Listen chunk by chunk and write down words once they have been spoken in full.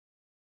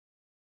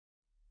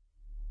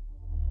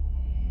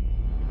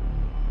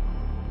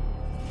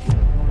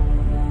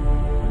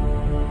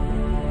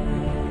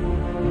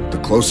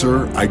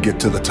closer I get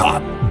to the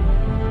top,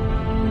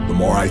 the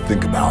more I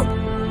think about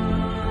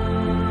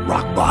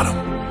rock bottom.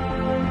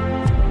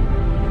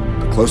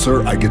 The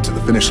closer I get to the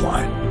finish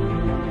line,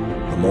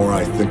 the more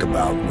I think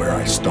about where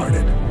I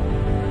started.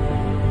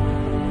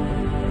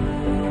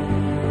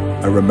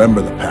 I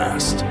remember the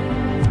past,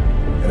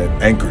 and it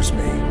anchors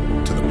me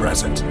to the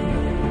present.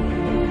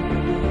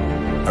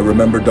 I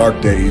remember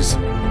dark days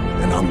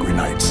and hungry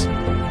nights.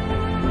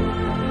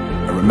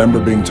 I remember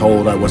being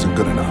told I wasn't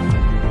good enough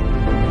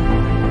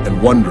and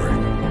wondering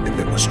if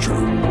it was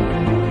true.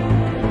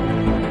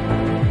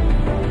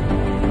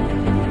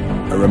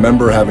 I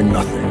remember having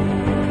nothing,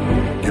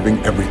 giving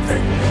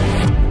everything,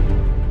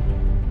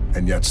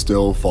 and yet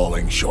still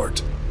falling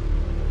short.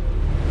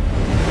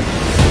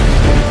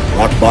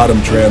 Rock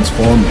bottom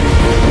transformed me.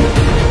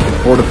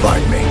 It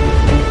fortified me.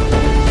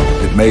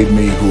 It made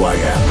me who I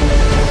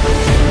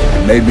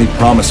am. It made me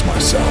promise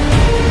myself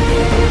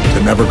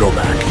to never go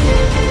back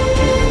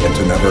and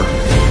to never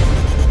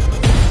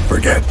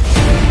forget.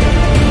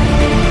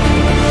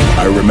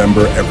 I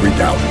remember every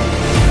doubt.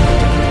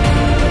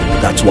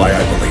 That's why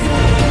I believe.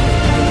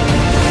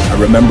 I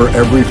remember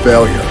every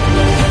failure.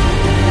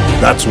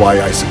 That's why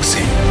I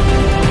succeed.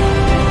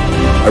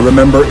 I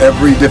remember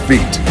every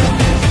defeat.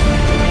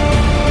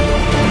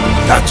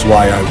 That's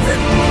why I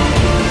win.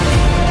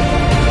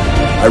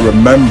 I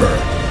remember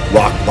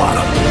rock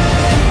bottom.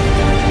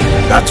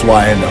 That's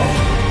why I know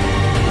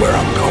where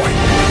I'm going.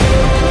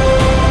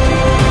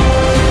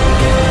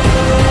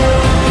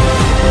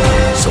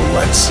 So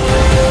let's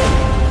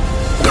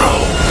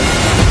go.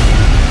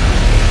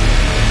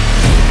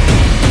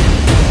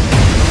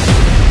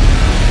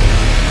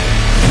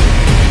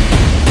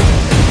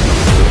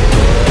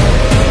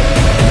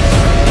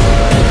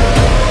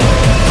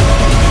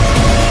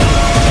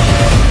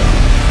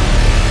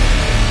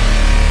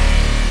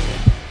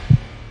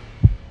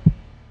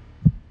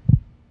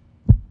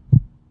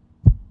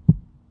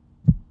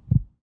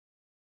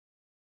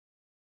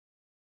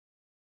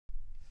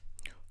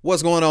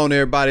 What's going on,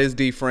 everybody? It's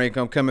D Frank.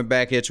 I'm coming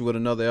back at you with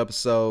another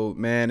episode.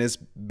 Man, it's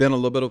been a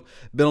little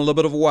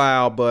bit of a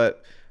while,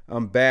 but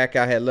I'm back.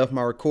 I had left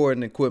my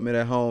recording equipment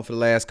at home for the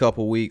last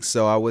couple weeks,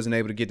 so I wasn't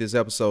able to get this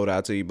episode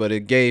out to you, but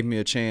it gave me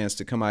a chance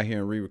to come out here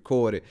and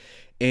re-record it.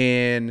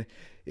 And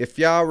if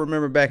y'all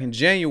remember back in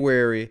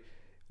January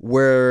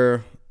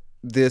where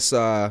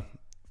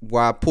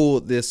I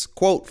pulled this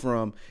quote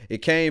from,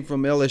 it came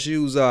from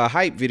LSU's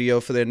hype video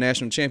for their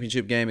national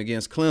championship game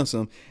against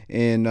Clemson.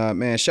 And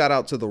man, shout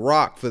out to The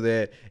Rock for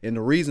that. And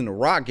the reason The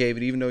Rock gave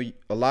it, even though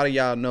a lot of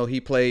y'all know he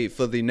played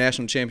for the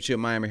national championship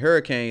Miami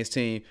Hurricanes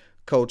team,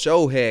 Coach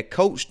O had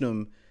coached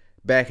them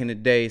back in the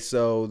day.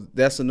 So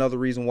that's another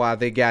reason why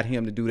they got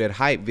him to do that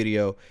hype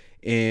video.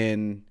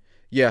 And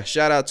yeah,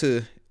 shout out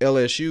to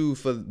LSU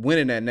for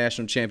winning that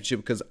national championship,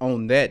 because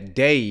on that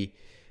day,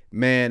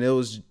 man,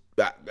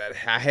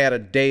 I had a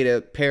day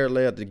that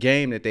paralleled the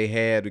game that they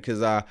had,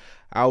 because I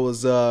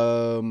was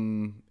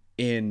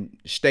in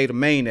state of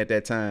Maine at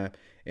that time,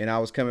 and I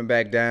was coming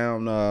back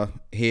down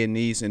heading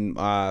east, and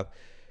my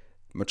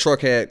truck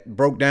had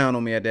broke down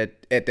on me at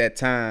that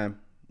time.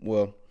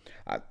 Well,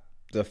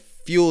 the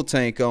fuel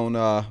tank on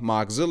my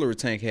auxiliary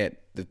tank had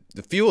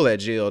the fuel had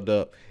gelled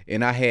up,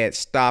 and I had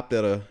stopped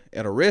at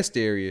a rest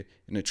area,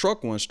 and the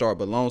truck wouldn't start.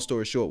 But long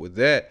story short, with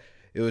that,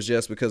 it was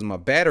just because my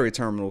battery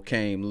terminal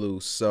came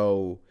loose.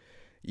 So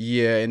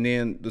yeah, and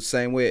then the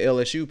same way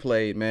LSU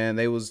played, man,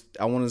 I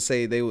want to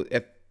say they were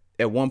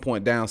at one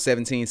point down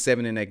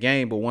 17-7 in that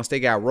game, but once they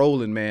got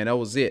rolling, man, that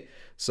was it.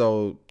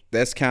 So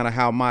that's kind of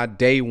how my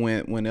day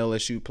went when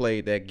LSU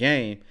played that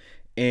game.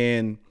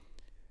 And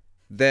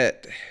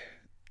that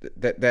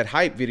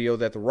hype video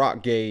that The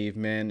Rock gave,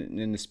 man,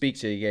 in the speech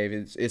that he gave,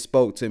 it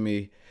spoke to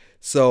me.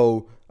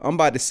 So I'm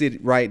about to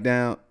sit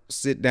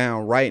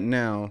down right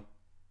now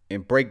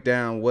and break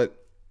down what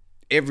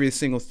every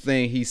single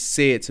thing he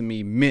said to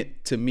me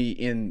meant to me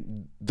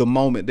in the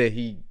moment that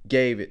he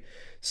gave it.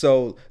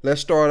 So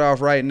let's start off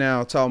right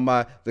now talking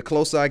about the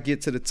closer I get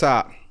to the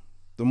top,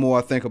 the more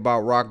I think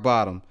about rock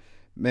bottom.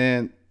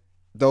 Man,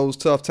 those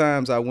tough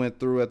times I went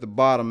through at the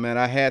bottom, man,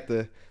 I had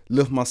to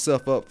lift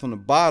myself up from the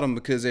bottom,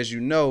 because as you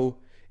know,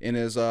 and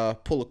as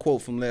pull a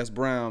quote from Les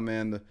Brown,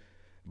 man, the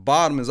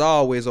bottom is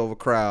always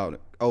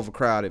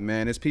overcrowded,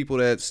 man. It's people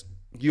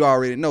you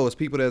already know, it's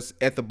people that's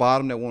at the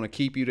bottom that want to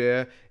keep you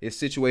there. It's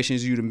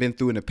situations you've been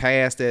through in the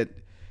past that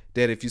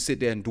if you sit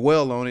there and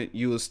dwell on it,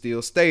 you will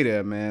still stay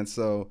there, man.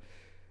 So,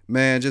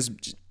 man,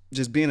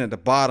 just being at the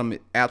bottom,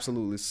 it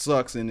absolutely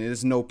sucks, and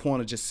there's no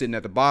point of just sitting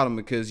at the bottom,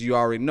 because you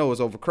already know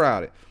it's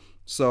overcrowded.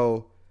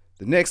 So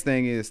the next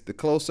thing is, the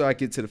closer I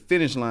get to the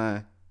finish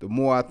line, the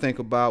more I think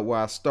about where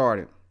I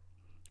started.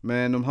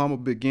 Man, them humble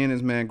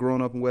beginnings, man,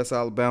 growing up in West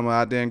Alabama,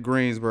 out there in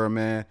Greensboro,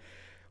 man.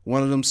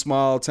 One of them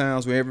small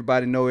towns where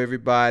everybody know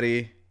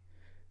everybody.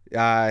 It's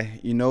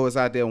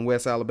out there in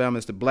West Alabama.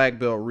 It's the Black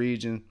Belt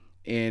region.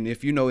 And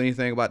if you know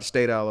anything about the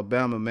state of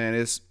Alabama, man,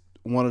 it's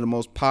one of the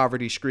most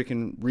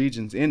poverty-stricken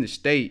regions in the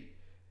state.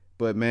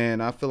 But,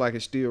 man, I feel like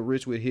it's still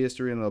rich with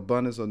history and an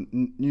abundance of,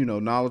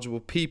 knowledgeable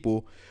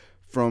people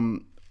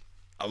from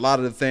a lot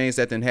of the things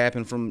that didn't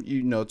happen from,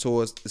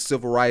 towards the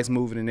civil rights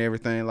movement and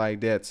everything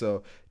like that.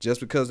 So just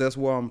because that's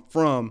where I'm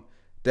from,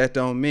 that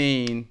don't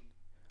mean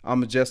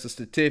I'm just a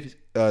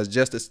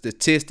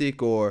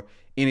statistic or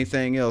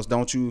anything else.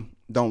 Don't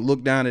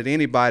look down at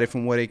anybody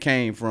from where they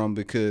came from,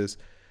 because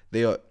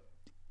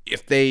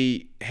if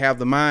they have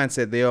the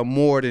mindset, they are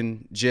more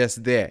than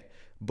just that.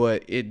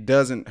 But it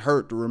doesn't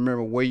hurt to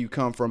remember where you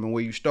come from and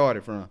where you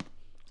started from.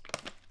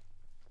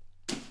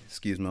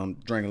 Excuse me, I'm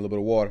drinking a little bit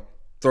of water.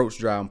 Throat's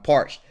dry, I'm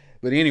parched.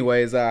 But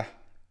anyways, I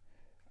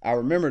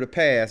remember the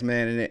past,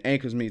 man, and it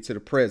anchors me to the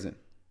present.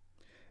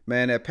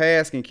 Man, that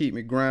past can keep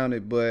me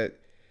grounded, but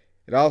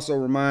it also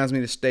reminds me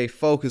to stay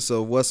focused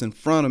of what's in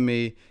front of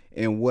me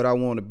and what I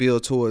want to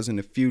build towards in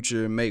the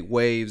future and make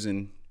waves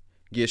and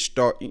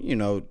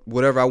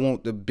whatever I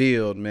want to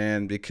build,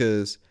 man,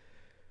 because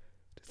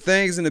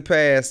things in the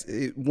past,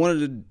 one of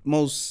the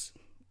most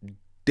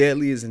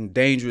deadliest and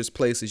dangerous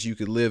places you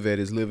could live at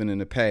is living in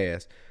the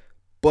past.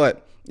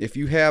 But if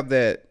you have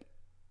that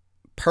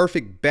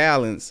perfect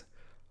balance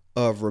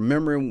of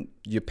remembering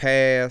your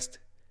past,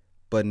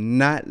 but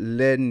not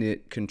letting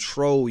it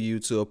control you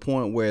to a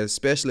point where,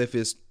 especially if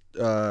it's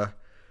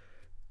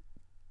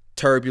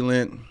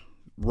turbulent,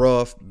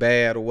 rough,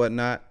 bad, or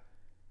whatnot,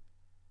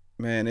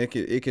 man, it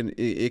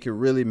can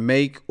really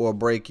make or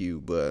break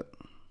you. But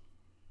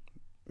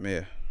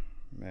yeah,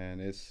 man,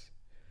 it's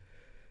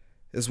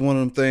one of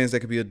them things that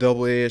could be a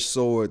double-edged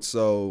sword.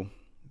 So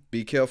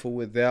be careful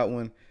with that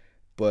one.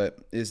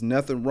 But there's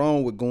nothing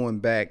wrong with going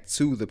back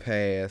to the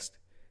past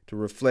to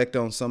reflect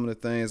on some of the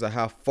things or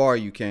how far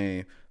you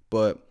came.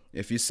 But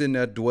if you're sitting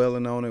there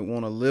dwelling on it,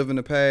 want to live in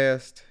the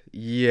past,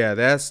 yeah,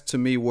 that's to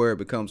me where it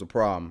becomes a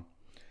problem.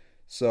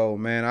 So,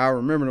 man, I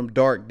remember them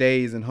dark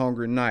days and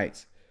hungry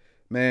nights.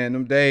 Man,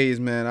 them days,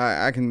 man,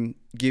 I can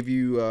give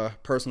you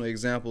personal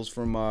examples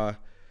from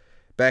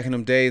back in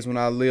them days when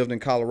I lived in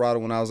Colorado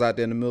when I was out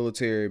there in the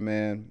military,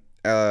 man.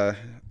 I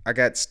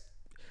got,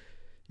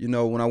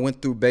 when I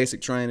went through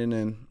basic training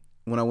and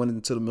when I went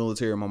into the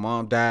military, my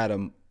mom died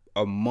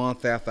a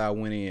month after I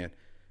went in.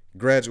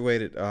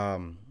 Graduated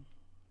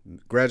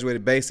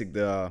basic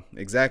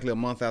exactly a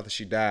month after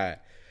she died.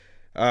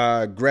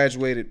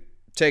 Graduated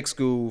tech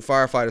school,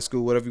 firefighter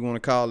school, whatever you want to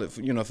call it,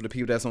 for the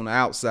people that's on the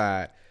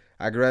outside.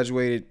 I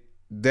graduated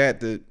that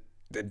the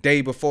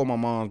day before my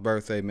mom's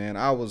birthday, man.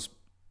 Going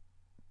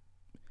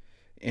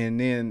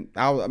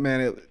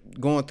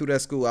through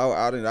that school,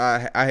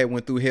 I had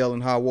went through hell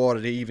and high water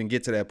to even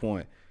get to that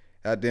point.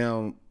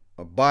 Goddamn,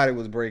 my body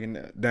was breaking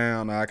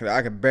down. I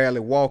could barely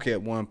walk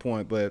at one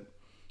point, but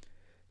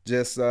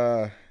just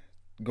going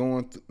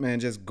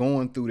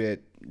through that,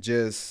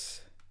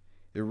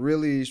 it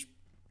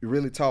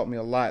really taught me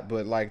a lot.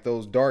 But like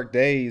those dark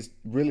days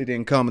really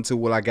didn't come until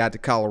when I got to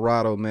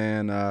Colorado,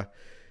 man.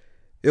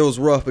 It was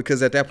rough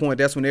because at that point,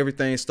 that's when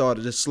everything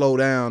started to slow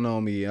down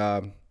on me.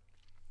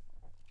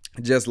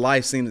 Just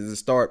life seemed to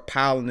start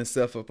piling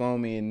itself up on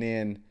me, and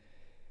then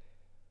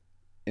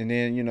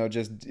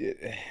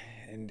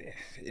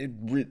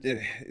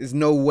it's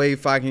no way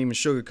if I can even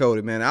sugarcoat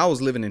it, man. I was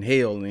living in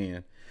hell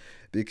then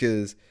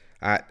because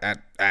I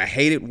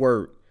hated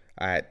work.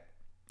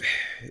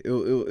 It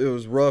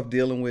was rough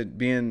dealing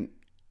with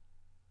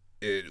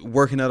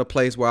working at a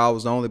place where I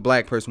was the only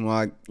black person.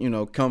 When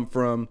I come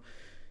from,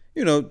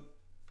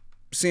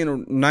 seeing a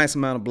nice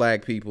amount of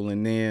black people,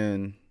 and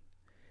then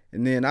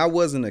I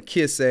wasn't a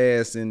kiss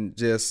ass and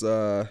just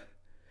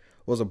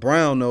was a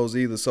brown nose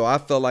either. So I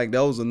felt like that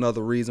was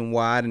another reason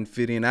why I didn't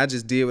fit in. I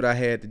just did what I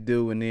had to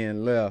do and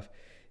then left.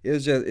 It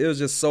was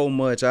just so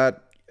much.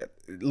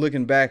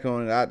 Looking back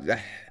on it,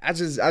 I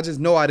just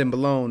know I didn't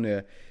belong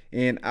there.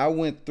 And I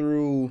went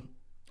through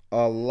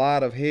a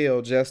lot of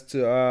hell just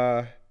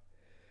to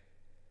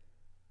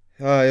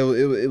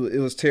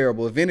it was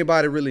terrible. If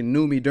anybody really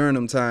knew me during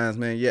them times,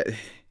 man, yeah.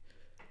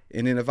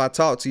 And then if I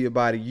talk to you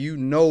about it,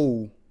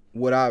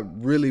 what I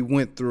really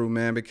went through,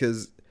 man,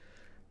 because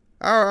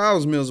I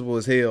was miserable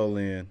as hell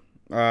then.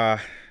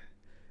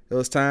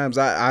 Those times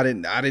I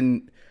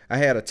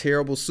had a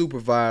terrible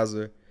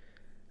supervisor.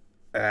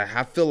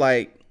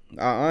 I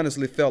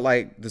honestly felt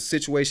like the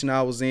situation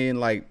I was in,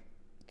 like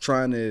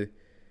trying to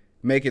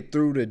make it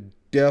through the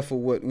death of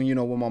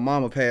when my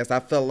mama passed, I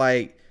felt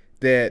like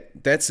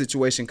that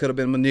situation could have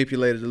been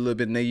manipulated a little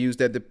bit, and they used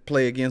that to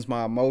play against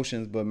my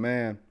emotions. But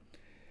man,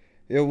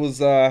 it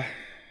was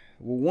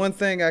one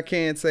thing I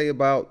can say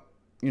about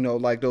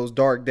like those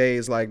dark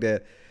days like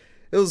that,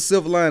 it was a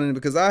silver lining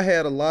because I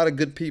had a lot of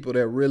good people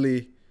that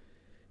really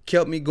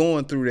kept me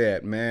going through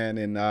that, man.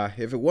 And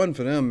if it wasn't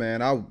for them,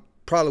 man, I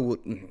probably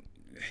would.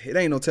 It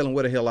ain't no telling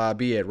where the hell I'd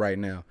be at right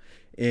now.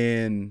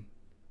 And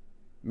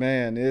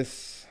man, and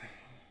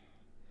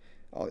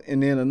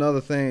then another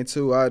thing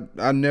too,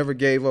 I never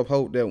gave up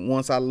hope that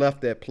once I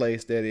left that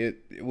place that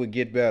it would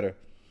get better.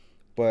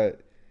 But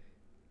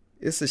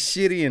it's a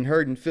shitty and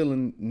hurting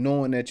feeling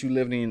knowing that you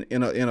living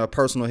in a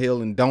personal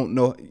hell and don't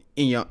know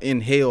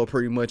in hell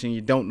pretty much, and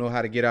you don't know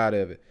how to get out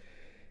of it.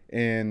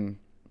 And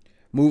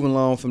moving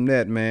along from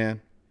that, man,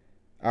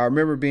 I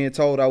remember being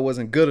told I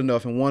wasn't good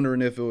enough and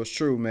wondering if it was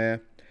true, man.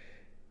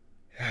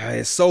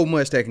 There's so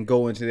much that can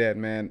go into that,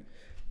 man.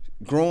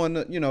 Growing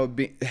up,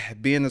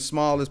 being the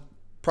smallest,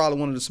 probably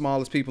one of the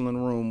smallest people in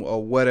the room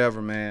or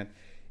whatever, man.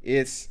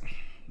 It's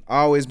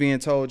always being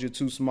told you're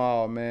too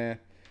small, man.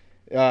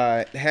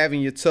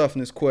 Having your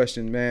toughness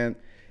questioned, man.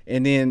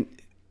 And then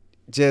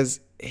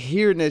just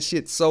hearing that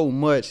shit so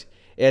much,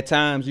 at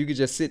times you could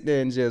just sit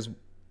there and just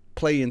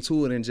play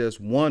into it and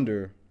just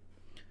wonder,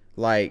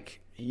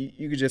 like,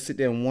 you could just sit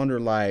there and wonder,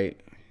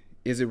 like,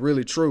 is it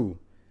really true?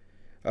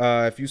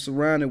 If you're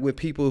surrounded with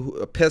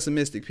people,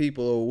 pessimistic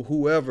people or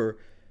whoever,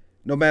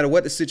 no matter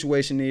what the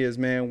situation is,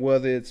 man,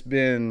 whether it's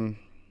been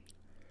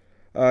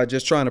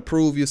just trying to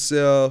prove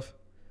yourself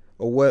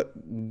or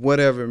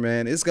whatever,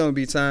 man, it's gonna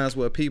be times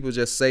where people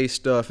just say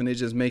stuff and it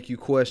just make you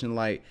question,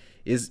 like,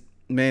 is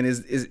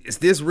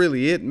this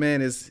really it,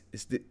 man? Is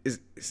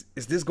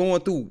this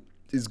going through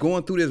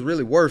this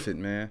really worth it,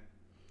 man?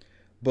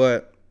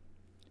 But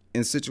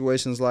in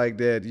situations like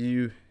that,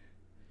 you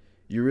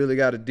really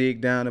got to dig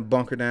down and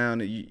bunker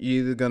down. You're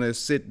either gonna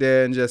sit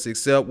there and just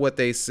accept what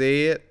they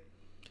said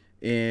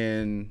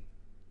and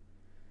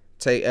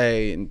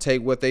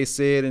take what they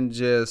said and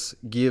just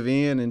give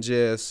in and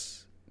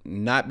just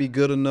not be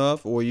good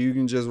enough, or you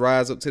can just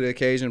rise up to the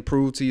occasion,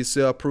 prove to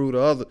yourself, prove to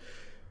others,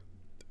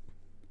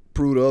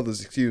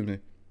 excuse me.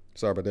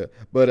 Sorry about that.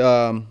 But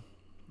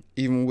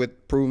even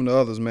with proving to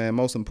others, man,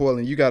 most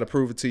importantly, you got to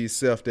prove it to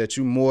yourself that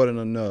you're more than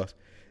enough,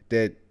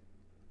 that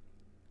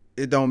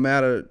it don't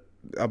matter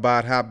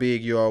about how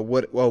big you are,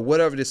 or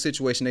whatever the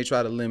situation they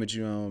try to limit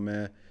you on,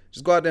 man.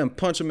 Just go out there and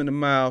punch them in the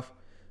mouth.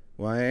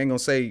 Well, I ain't gonna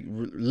say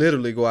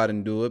literally go out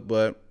and do it,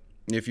 but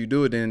if you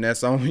do it, then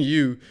that's on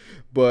you.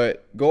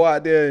 But go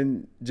out there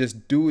and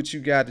just do what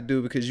you got to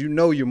do, because you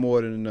know you're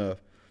more than enough.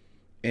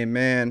 And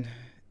man,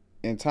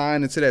 and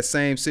tying into that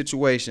same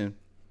situation,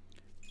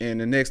 and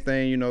the next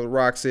thing, you know, The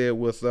Rock said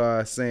with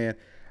saying,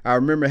 I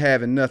remember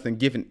having nothing,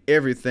 giving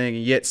everything,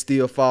 and yet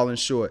still falling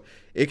short.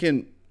 It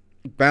can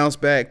bounce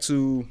back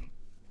to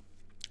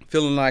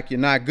feeling like you're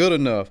not good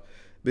enough,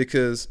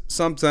 because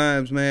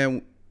sometimes,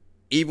 man,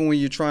 even when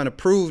you're trying to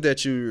prove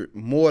that you're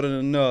more than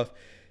enough,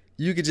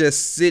 you could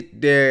just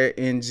sit there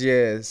and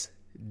just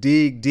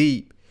dig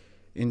deep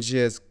and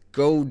just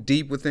go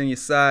deep within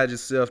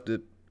yourself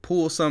to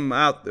pull something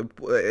out,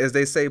 as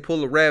they say,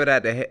 pull a rabbit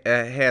out the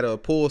hat, or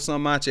pull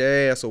something out your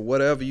ass, or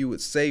whatever you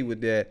would say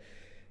with that.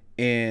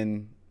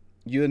 And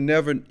you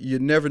never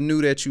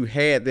knew that you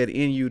had that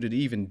in you to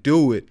even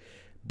do it,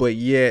 but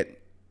yet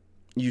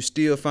you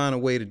still find a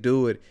way to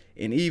do it.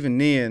 And even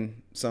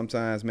then,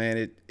 sometimes,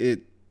 man,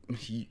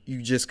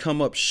 you just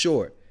come up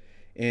short.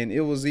 And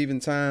it was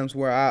even times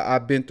where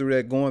I've been through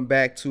that, going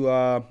back to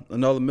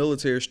another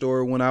military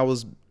story when I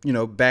was,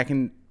 back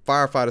in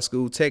firefighter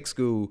school, tech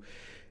school.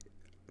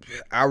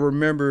 I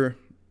remember,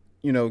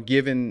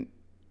 giving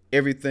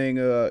everything,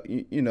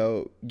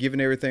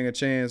 giving everything a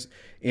chance,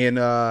 and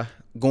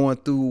going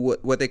through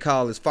what they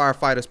call is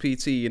firefighters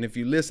PT. And if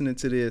you're listening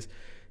to this,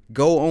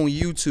 go on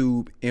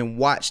YouTube and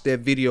watch that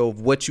video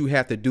of what you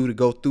have to do to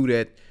go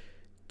through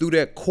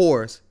that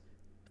course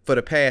for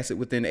to pass it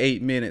within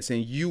 8 minutes,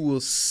 and you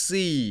will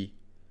see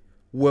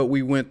what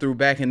we went through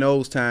back in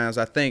those times.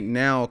 I think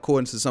now,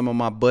 according to some of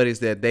my buddies,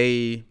 that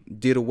they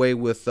did away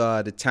with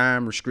the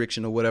time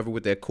restriction or whatever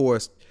with that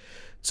course,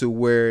 to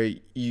where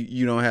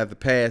you don't have to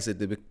pass it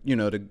to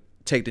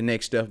take the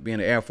next step,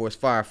 being an Air Force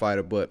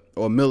firefighter,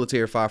 or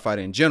military firefighter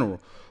in general.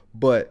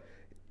 But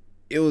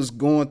it was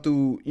going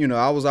through,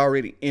 I was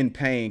already in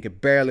pain, could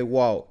barely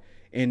walk.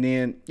 And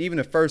then even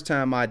the first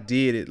time I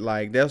did it,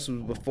 like, this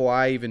was before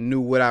I even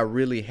knew what I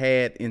really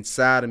had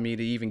inside of me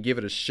to even give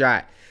it a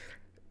shot.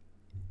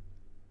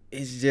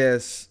 It's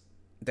just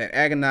that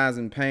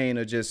agonizing pain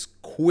of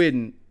just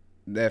quitting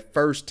that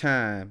first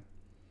time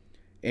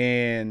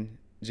and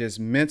just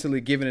mentally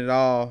giving it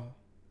all,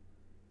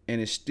 and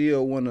it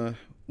still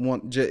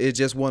it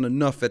just wasn't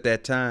enough at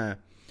that time.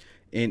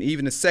 And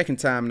even the second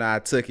time that I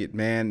took it,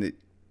 man,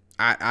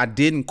 I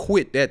didn't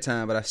quit that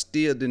time, but I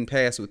still didn't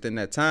pass within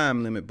that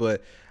time limit.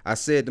 But I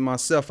said to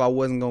myself I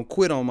wasn't going to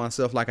quit on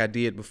myself like I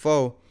did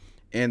before.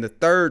 And the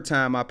third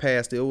time I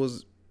passed, it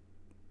was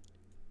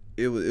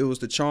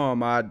the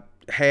charm. I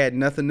had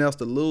nothing else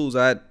to lose.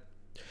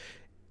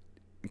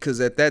 Because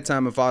at that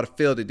time, if I'd have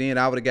failed it then,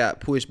 I would have got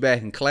pushed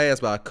back in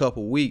class by a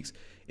couple weeks.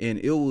 And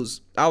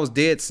I was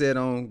dead set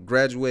on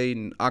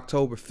graduating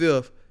October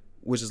 5th,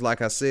 which is,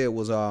 like I said,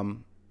 was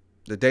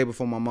the day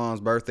before my mom's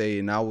birthday,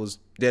 and I was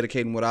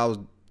dedicating what I was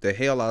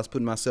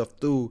putting myself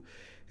through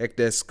at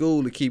that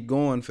school to keep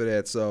going for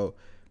that. So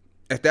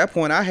at that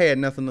point, I had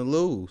nothing to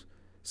lose.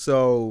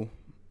 So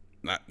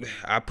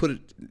I put it,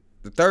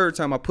 the third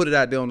time I put it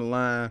out there on the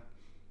line,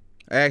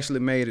 I actually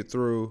made it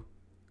through,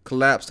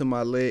 collapsed to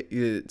my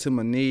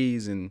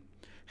knees, and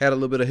had a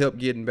little bit of help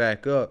getting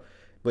back up.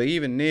 But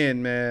even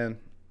then, man,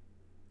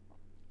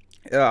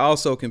 it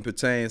also can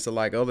pertain to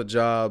like other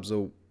jobs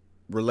or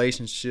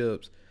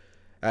relationships.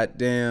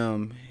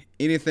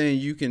 Anything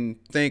you can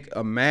think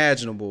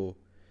imaginable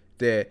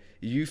that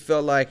you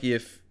felt like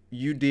if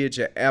you did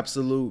your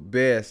absolute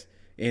best,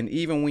 and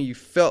even when you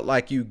felt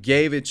like you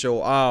gave it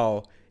your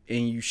all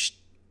and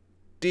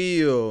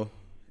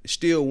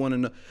still want to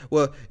know.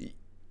 Well,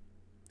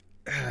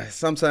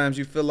 sometimes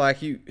you feel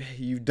like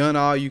you've done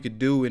all you could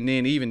do, and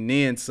then even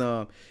then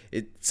some.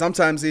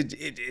 Sometimes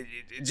it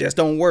just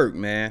don't work,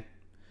 man.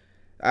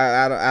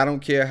 I don't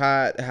care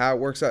how it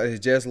works out. It's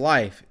just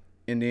life.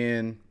 And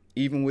then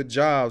even with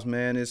jobs,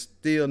 man, it's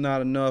still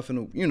not enough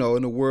in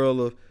the world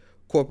of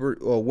corporate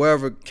or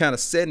wherever kind of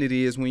setting it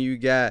is, when you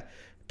got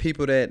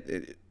people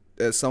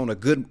that's on a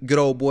good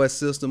old boy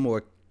system,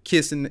 or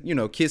kissing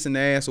the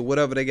ass or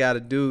whatever they got to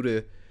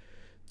do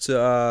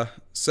to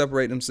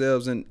separate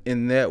themselves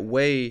in that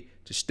way,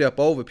 to step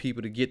over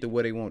people to get to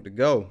where they want to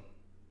go.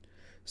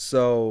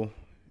 So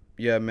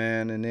yeah,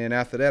 man. And then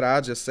after that,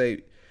 I'll just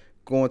say,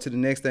 going to the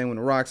next thing, when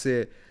The Rock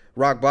said,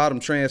 rock bottom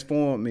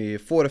transformed me,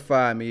 it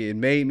fortified me, it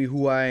made me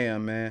who I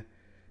am, man.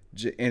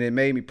 And it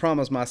made me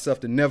promise myself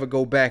to never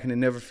go back and to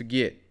never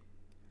forget.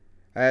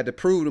 I had to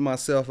prove to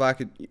myself I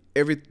could,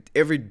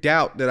 every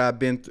doubt that I've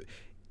been through,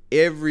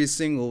 every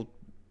single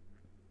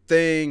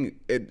thing,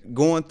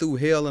 going through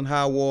hell and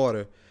high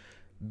water,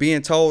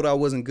 being told I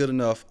wasn't good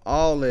enough,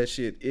 all that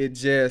shit, it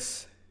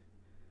just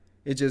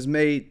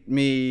made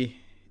me,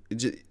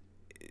 it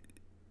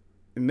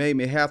made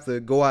me have to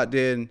go out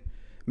there and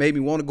made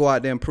me want to go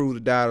out there and prove the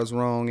doubters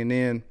wrong. And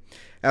then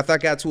after I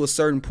got to a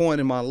certain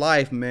point in my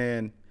life,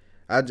 man,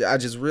 I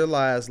just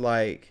realized,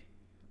 like,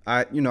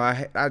 I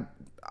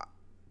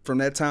from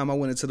that time I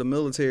went into the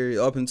military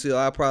up until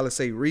I probably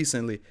say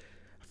recently,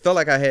 I felt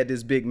like I had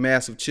this big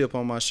massive chip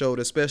on my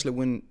shoulder, especially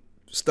when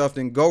stuff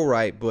didn't go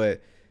right.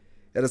 But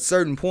at a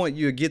certain point,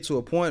 you get to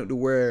a point to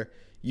where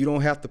you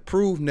don't have to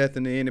prove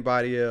nothing to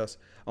anybody else.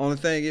 Only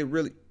thing,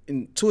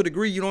 to a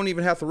degree, you don't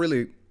even have to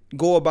really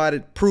go about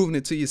it proving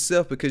it to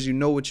yourself, because you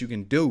know what you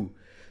can do.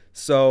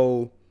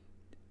 So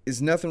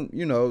there's nothing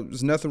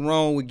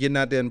wrong with getting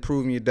out there and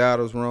proving your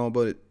doubters wrong.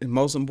 But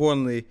most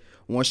importantly,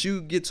 once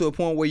you get to a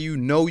point where you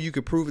know you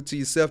can prove it to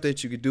yourself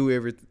that you could do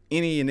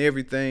any and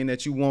everything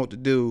that you want to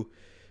do,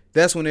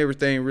 that's when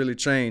everything really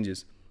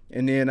changes.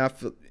 And then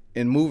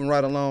moving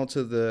right along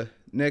to the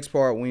next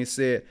part, when you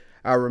said,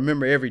 I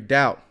remember every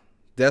doubt.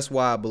 That's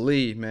why I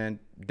believe, man.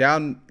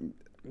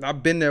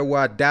 I've been there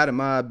where I doubted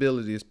my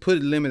abilities,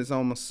 put limits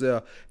on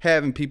myself,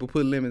 having people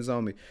put limits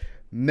on me.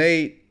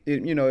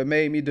 It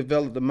made me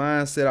develop the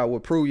mindset I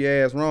would prove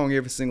your ass wrong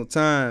every single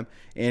time.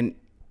 And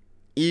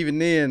even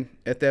then,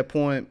 at that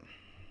point,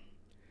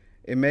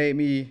 it made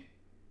me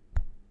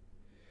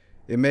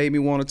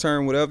want to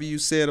turn whatever you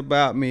said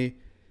about me.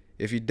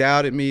 If you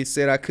doubted me,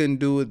 said I couldn't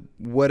do it,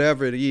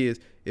 whatever it is,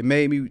 it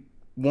made me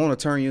want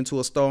to turn you into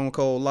a stone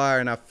cold liar.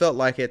 And I felt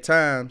like at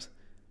times,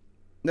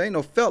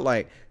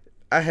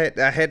 I had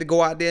to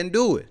go out there and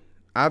do it.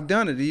 I've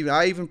done it.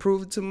 I even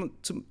proved it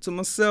to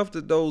myself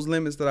that those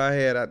limits that I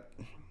had,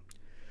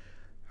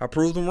 I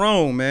proved them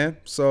wrong, man.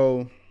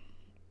 So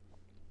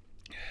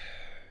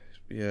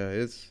yeah,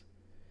 it's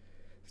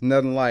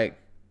nothing like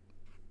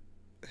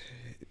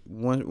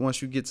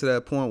once you get to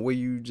that point where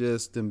you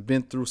just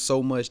been through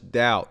so much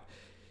doubt,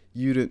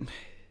 it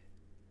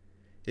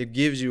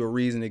gives you a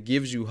reason. It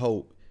gives you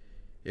hope.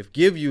 It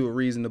gives you a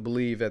reason to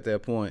believe at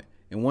that point.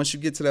 And once you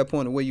get to that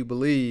point where you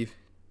believe,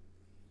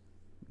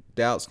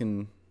 doubts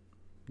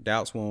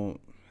won't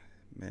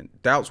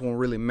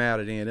really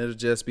matter then. It'll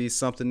just be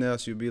something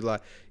else. You'll be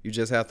like, you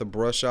just have to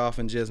brush off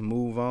and just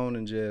move on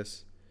and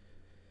just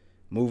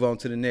move on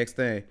to the next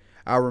thing.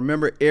 I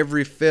remember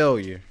every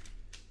failure.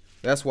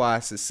 That's why I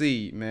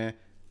succeed, man.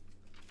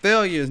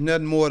 Failure is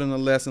nothing more than a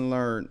lesson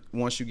learned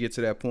once you get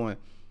to that point.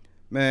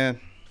 Man,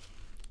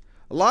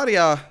 a lot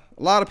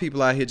of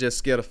people out here just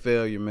scared of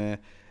failure, man.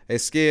 They're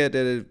scared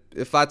that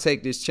if I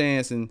take this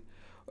chance, and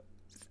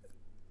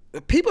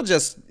people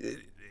just,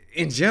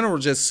 in general,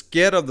 just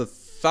scared of the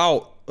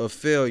thought of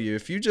failure.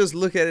 If you just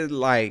look at it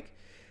like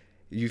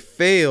you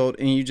failed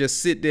and you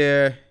just sit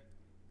there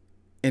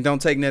and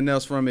don't take nothing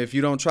else from it, if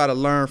you don't try to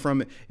learn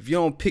from it, if you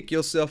don't pick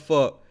yourself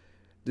up,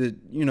 to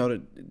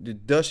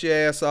dust your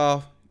ass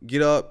off,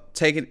 get up,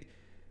 take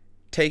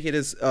it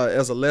as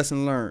a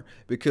lesson learned.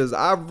 Because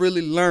I've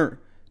really learned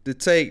to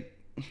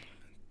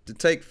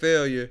take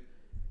failure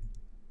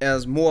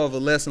as more of a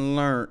lesson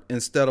learned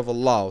instead of a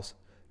loss.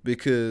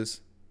 Because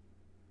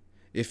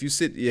if you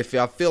sit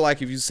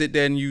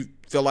there and you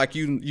feel like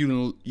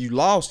you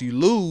lost, you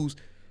lose,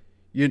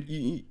 you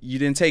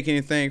didn't take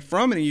anything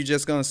from it, and you're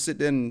just gonna sit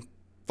there and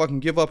fucking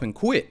give up and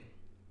quit.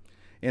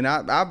 And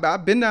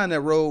I've been down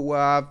that road where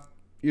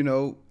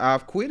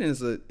I've quit,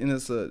 and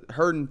it's a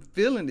hurting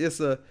feeling. It's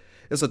a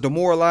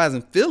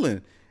demoralizing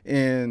feeling,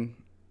 and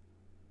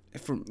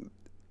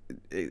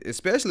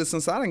especially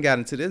since I done got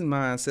into this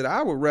mindset,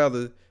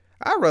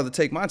 I'd rather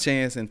take my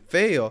chance and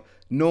fail,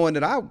 knowing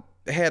that I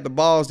had the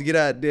balls to get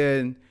out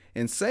there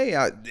and say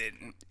at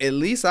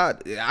least I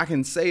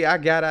can say I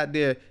got out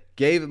there,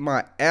 gave it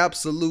my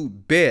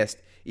absolute best,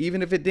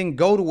 even if it didn't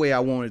go the way I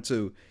wanted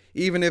to,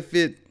 even if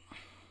it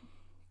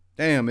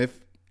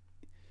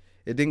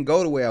didn't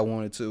go the way I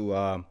wanted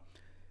to,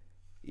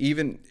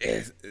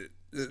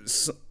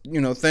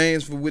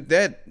 things with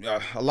that,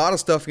 a lot of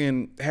stuff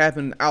can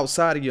happen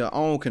outside of your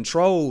own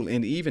control,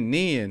 and even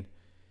then,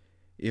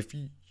 If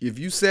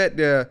you sat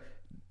there,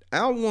 I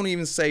don't want to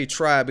even say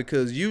try,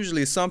 because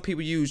usually some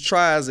people use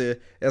try as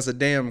a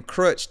damn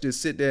crutch to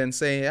sit there and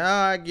say,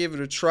 I give it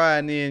a try,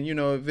 and then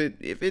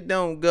if it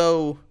don't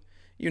go,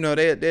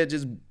 they'll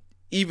just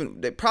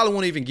they probably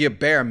won't even give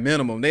bare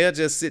minimum. They'll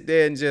just sit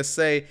there and just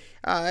say,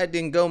 it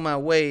didn't go my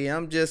way.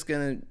 I'm just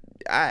gonna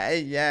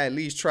at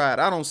least try it.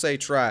 I don't say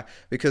try,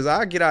 because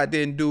I get out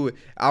there and do it.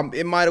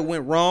 It might have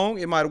went wrong.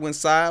 It might have went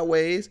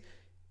sideways.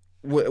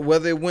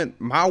 Whether it went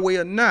my way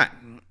or not,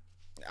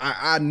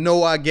 I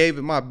know I gave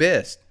it my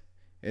best.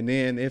 And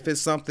then if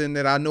it's something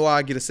that I know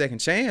I get a second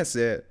chance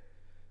at,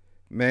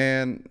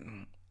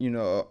 man,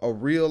 a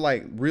real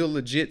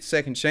legit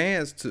second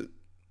chance to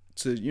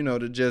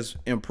just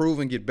improve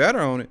and get better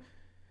on it,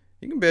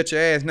 you can bet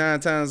your ass 9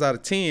 times out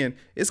of 10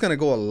 it's gonna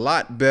go a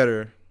lot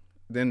better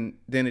than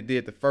it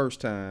did the first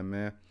time,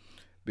 man.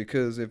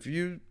 Because if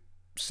you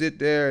sit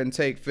there and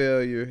take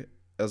failure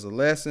as a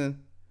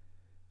lesson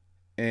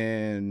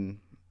and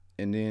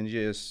then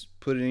just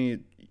put it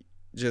in,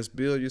 just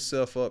build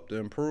yourself up to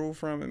improve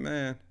from it,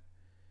 man,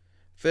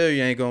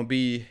 failure ain't gonna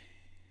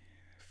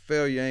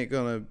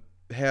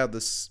have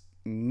this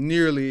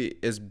nearly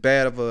as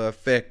bad of an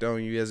effect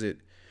on you as it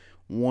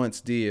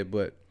once did.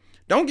 But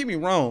don't get me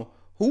wrong,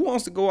 who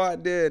wants to go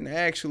out there and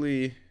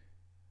actually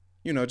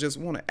just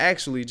want to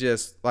actually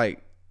just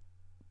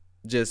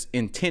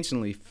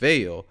intentionally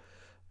fail?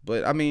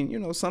 But I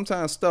mean,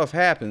 sometimes stuff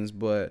happens.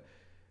 But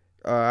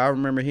I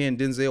remember hearing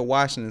Denzel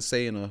Washington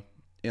say in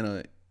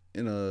a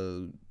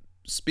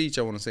speech,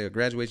 I want to say a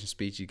graduation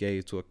speech he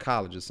gave to a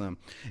college or something,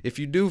 if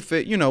you do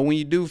fail, when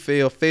you do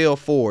fail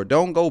forward,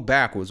 don't go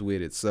backwards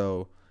with it.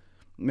 So,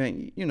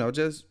 man,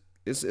 just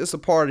it's a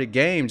part of the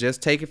game.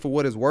 Just take it for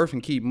what it's worth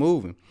and keep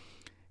moving.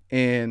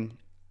 And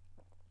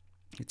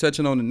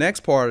touching on the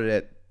next part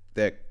of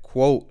that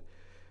quote,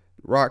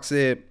 Rock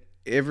said,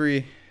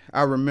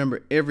 I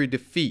remember every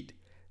defeat.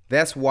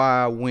 That's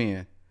why I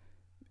win.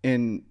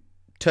 And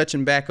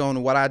touching back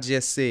on what I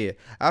just said,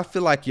 I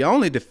feel like you're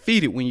only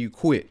defeated when you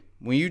quit.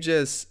 When you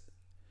just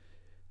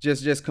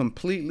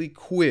completely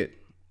quit.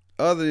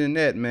 Other than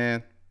that,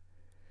 man,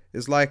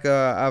 it's like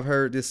I've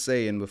heard this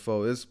saying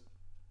before. It's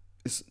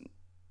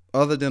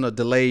other than a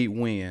delayed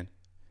win.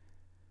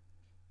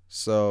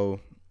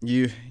 So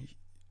you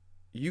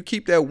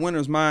keep that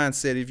winner's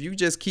mindset. If you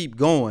just keep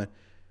going,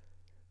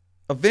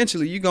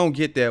 eventually you're going to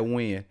get that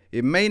win.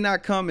 It may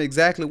not come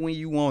exactly when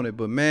you want it,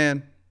 but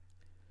man,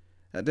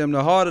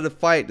 the harder the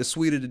fight, the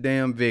sweeter the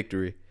damn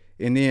victory.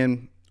 And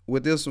then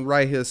with this one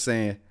right here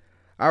saying,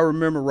 I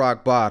remember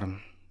rock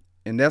bottom,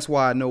 and that's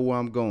why I know where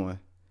I'm going.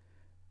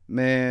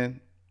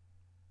 Man,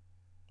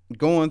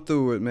 going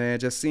through it, man,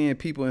 just seeing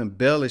people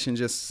embellish and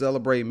just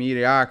celebrate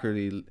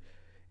mediocrity,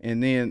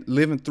 and then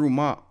living through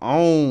my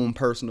own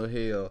personal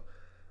hell.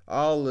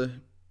 All the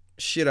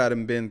shit I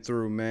done been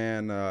through,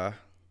 man,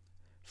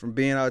 from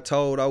being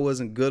told I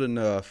wasn't good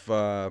enough.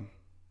 Oh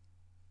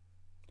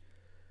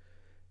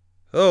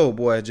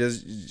boy,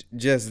 just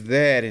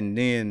that, and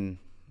then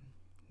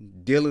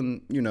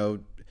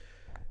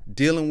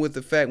dealing with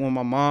the fact when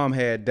my mom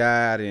had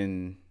died,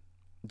 and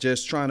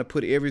just trying to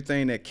put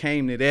everything that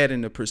came to that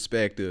into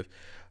perspective.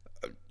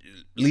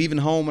 Leaving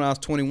home when I was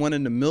 21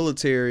 in the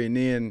military, and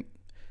then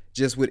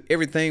just with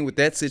everything with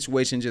that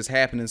situation just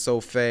happening so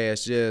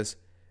fast, just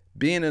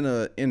being in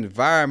an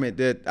environment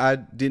that I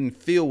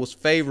didn't feel was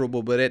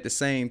favorable, but at the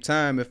same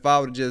time, if I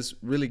would have just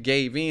really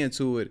gave in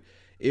to it,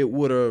 it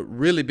would have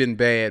really been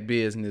bad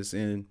business,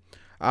 and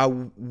I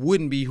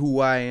wouldn't be who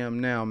I am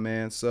now,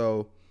 man.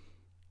 So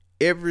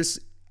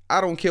I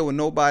don't care what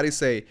nobody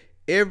say,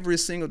 every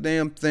single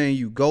damn thing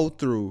you go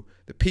through,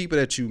 the people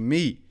that you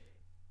meet,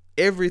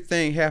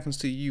 everything happens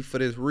to you for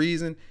this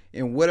reason.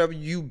 And whatever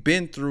you've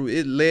been through,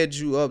 it led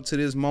you up to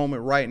this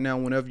moment right now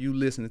whenever you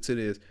listen to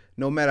this.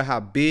 No matter how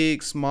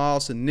big,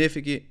 small,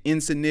 significant,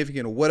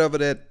 insignificant, or whatever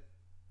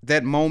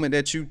that moment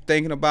that you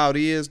thinking about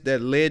is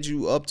that led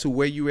you up to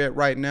where you at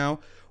right now,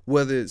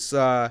 whether it's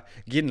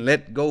getting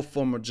let go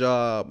from a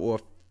job or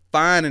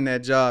finding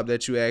that job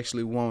that you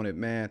actually wanted,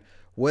 man.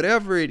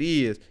 Whatever it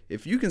is,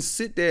 if you can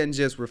sit there and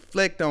just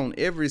reflect on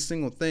every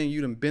single thing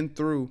you done been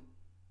through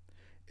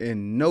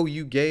and know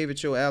you gave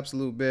it your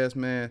absolute best,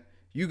 man,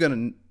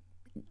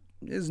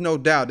 there's no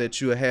doubt that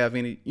you'll have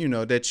any,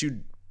 that you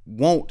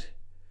won't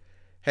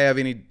have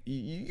any,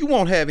 you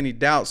won't have any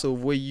doubts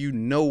of where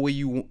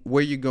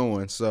you're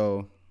going.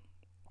 So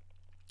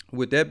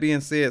with that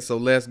being said, so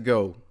let's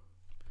go.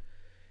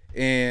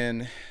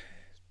 And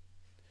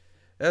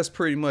that's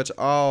pretty much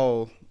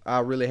all I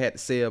really had to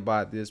say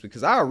about this,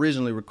 because I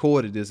originally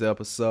recorded this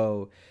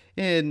episode,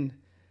 and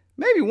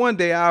maybe one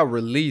day I'll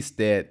release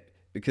that,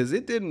 because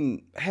it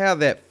didn't have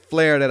that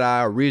flair that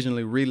I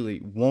originally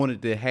really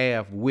wanted to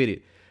have with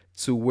it,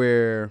 to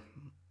where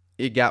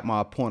it got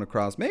my point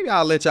across. Maybe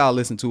I'll let y'all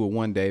listen to it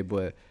one day,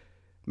 but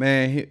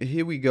man,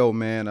 here we go,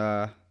 man.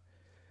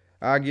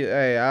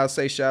 I'll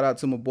say shout out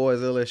to my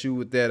boys LSU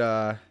with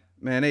that.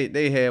 Man,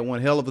 they had one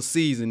hell of a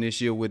season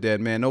this year with that,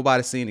 man.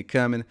 Nobody seen it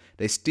coming.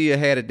 They still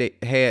had it. They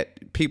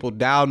had people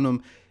doubting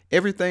them.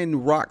 Everything The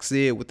Rock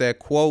said with that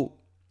quote,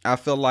 I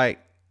felt like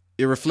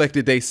it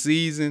reflected their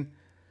season.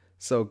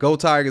 So go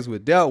Tigers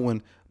with that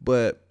one.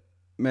 But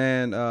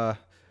man, I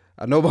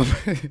know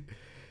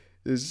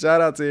just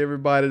shout out to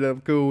everybody that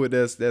I'm cool with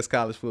that's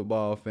college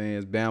football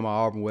fans, Bama,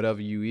 Auburn,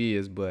 whatever you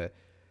is. But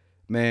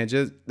man,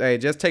 just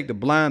take the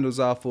blinders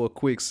off for a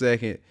quick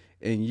second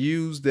and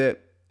use that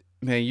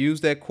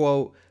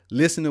quote.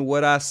 Listen to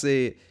what I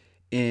said,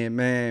 and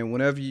man,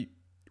 whenever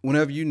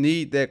you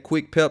need that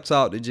quick pep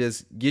talk to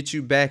just get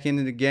you back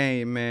into the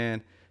game,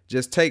 man,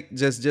 just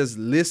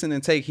listen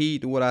and take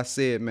heed to what I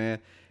said, man.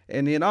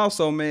 And then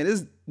also, man,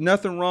 there's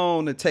nothing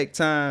wrong to take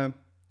time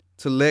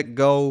to let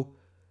go.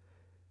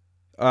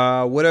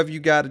 Whatever you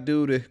got to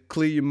do to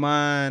clear your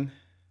mind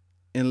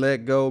and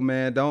let go,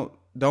 man. Don't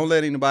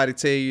let anybody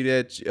tell you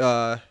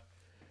that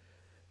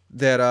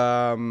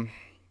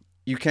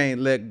you can't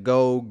let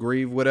go,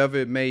 grieve, whatever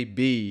it may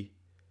be.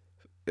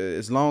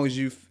 As long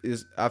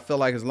as I feel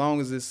like as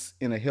long as it's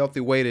in a healthy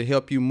way to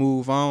help you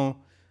move on.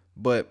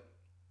 But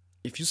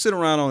if you sit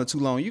around on it too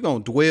long, you're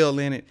going to dwell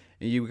in it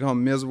and you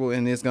become miserable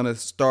and it's going to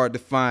start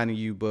defining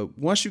you. But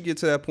once you get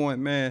to that point,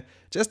 man,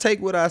 just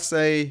take what I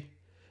say,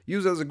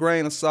 use it as a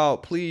grain of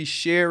salt. Please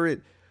share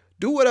it.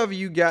 Do whatever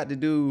you got to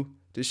do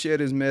to share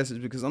this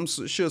message, because I'm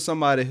sure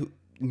somebody who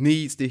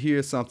needs to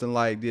hear something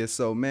like this.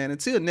 So, man,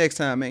 until next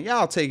time, man,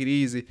 y'all take it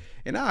easy,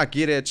 and I'll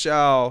get at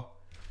y'all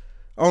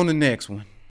on the next one.